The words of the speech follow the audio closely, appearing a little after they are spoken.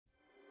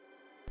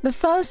The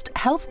first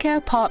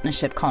Healthcare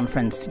Partnership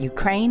Conference,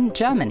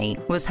 Ukraine-Germany,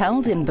 was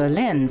held in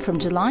Berlin from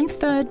July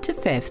 3rd to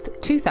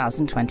 5th,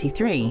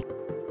 2023.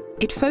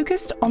 It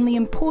focused on the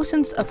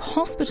importance of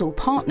hospital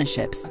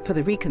partnerships for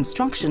the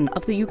reconstruction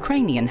of the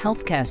Ukrainian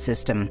healthcare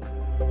system.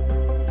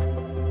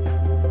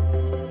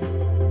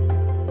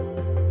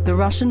 The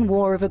Russian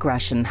war of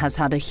aggression has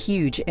had a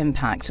huge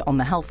impact on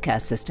the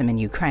healthcare system in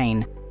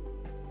Ukraine.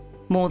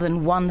 More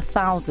than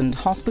 1,000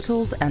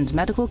 hospitals and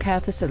medical care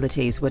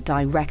facilities were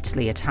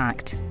directly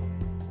attacked.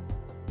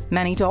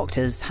 Many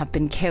doctors have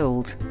been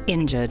killed,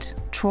 injured,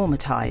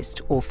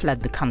 traumatized, or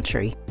fled the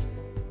country.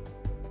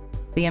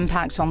 The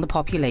impact on the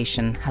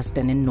population has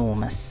been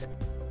enormous.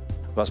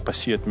 Was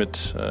passiert mit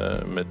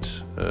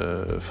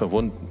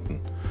Verwundeten,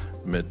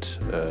 mit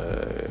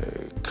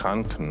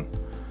Kranken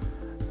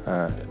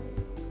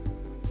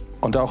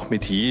und auch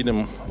mit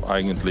jedem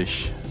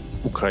eigentlich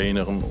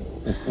Ukrainerinnen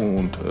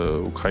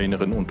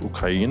und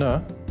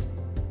Ukrainer.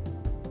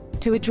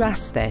 To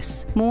address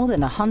this, more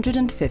than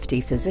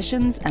 150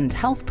 physicians and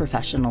health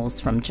professionals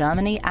from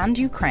Germany and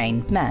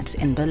Ukraine met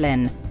in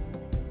Berlin.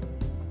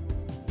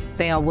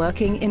 They are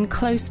working in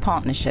close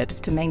partnerships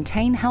to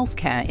maintain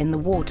healthcare in the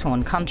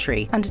war-torn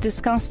country and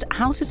discussed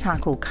how to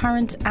tackle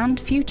current and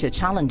future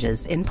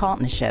challenges in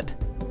partnership.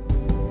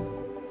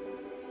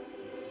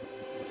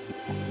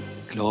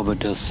 Ich glaube,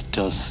 dass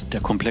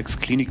der Komplex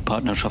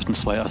Klinikpartnerschaften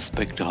zwei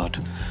Aspekte hat.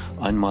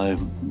 Einmal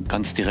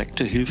ganz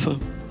direkte Hilfe,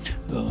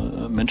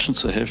 Menschen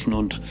zu helfen,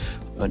 und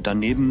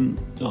daneben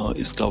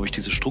ist, glaube ich,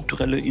 diese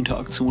strukturelle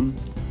Interaktion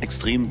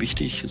extrem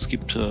wichtig. Es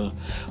gibt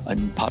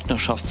ein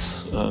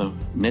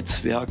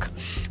Partnerschaftsnetzwerk,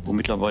 wo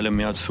mittlerweile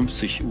mehr als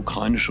 50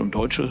 ukrainische und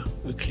deutsche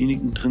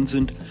Kliniken drin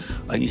sind.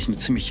 Eigentlich eine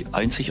ziemlich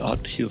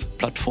einzigartige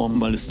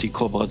Plattform, weil es die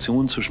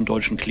Kooperation zwischen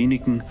deutschen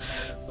Kliniken,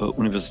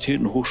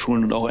 Universitäten,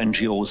 Hochschulen und auch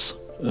NGOs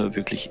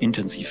wirklich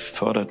intensiv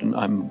fördert in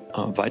einem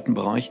weiten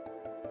Bereich.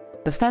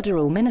 The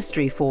Federal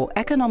Ministry for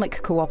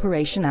Economic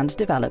Cooperation and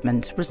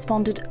Development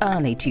responded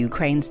early to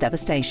Ukraine's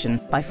devastation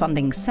by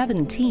funding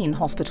 17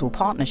 hospital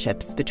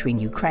partnerships between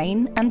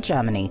Ukraine and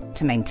Germany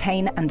to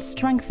maintain and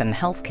strengthen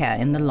healthcare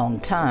in the long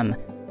term.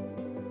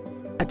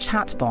 A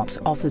chatbot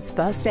offers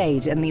first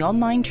aid in the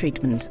online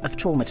treatment of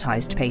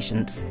traumatized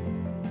patients.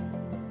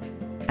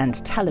 And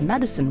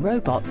telemedicine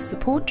robots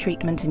support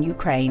treatment in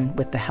Ukraine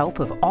with the help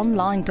of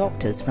online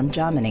doctors from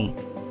Germany.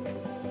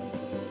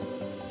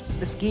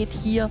 Es geht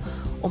hier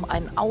um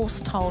einen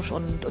Austausch,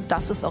 und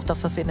das ist auch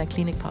das, was wir in der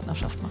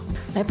Klinikpartnerschaft machen.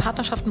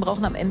 Partnerschaften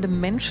brauchen am Ende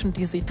Menschen,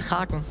 die sie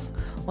tragen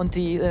und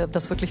die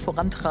das wirklich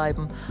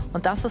vorantreiben.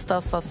 Und das ist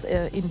das, was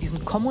in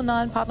diesen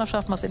kommunalen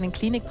Partnerschaften, was in den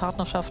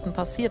Klinikpartnerschaften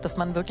passiert, dass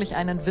man wirklich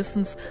einen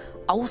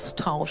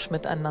Wissensaustausch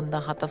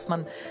miteinander hat, dass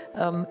man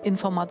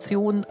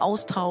Informationen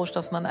austauscht,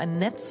 dass man ein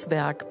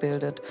Netzwerk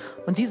bildet.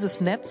 Und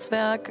dieses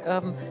Netzwerk,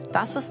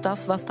 das ist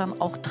das, was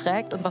dann auch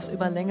trägt und was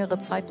über längere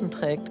Zeiten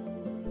trägt.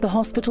 The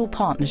hospital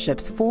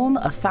partnerships form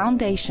a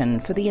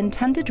foundation for the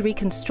intended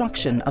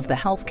reconstruction of the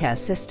healthcare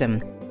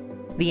system.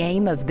 The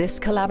aim of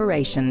this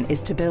collaboration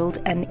is to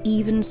build an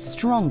even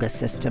stronger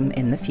system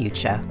in the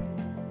future.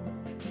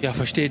 Ja,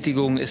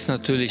 Verstetigung ist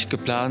natürlich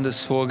geplant,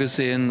 ist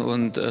vorgesehen,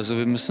 und also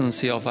wir müssen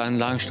uns hier auf einen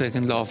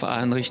Langstreckenlauf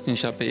einrichten.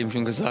 Ich habe eben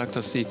schon gesagt,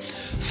 dass die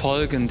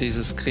Folgen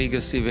dieses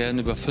Krieges, die werden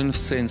über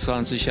 15,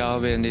 20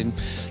 Jahre werden in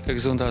der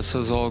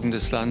Gesundheitsversorgung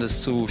des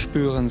Landes zu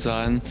spüren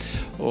sein,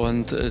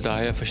 und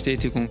daher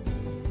Verstetigung.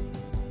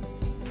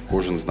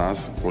 Кожен з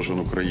нас, кожен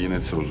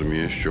українець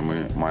розуміє, що ми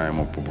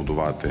маємо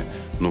побудувати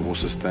нову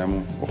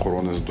систему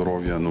охорони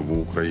здоров'я, нову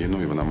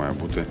Україну, і вона має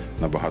бути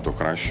набагато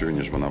кращою,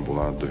 ніж вона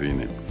була до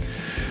війни.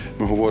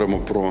 Ми говоримо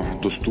про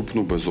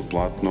доступну,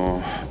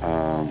 безоплатну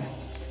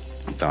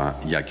та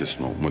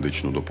якісну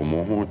медичну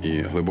допомогу,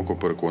 і глибоко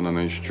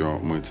переконаний, що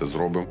ми це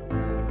зробимо.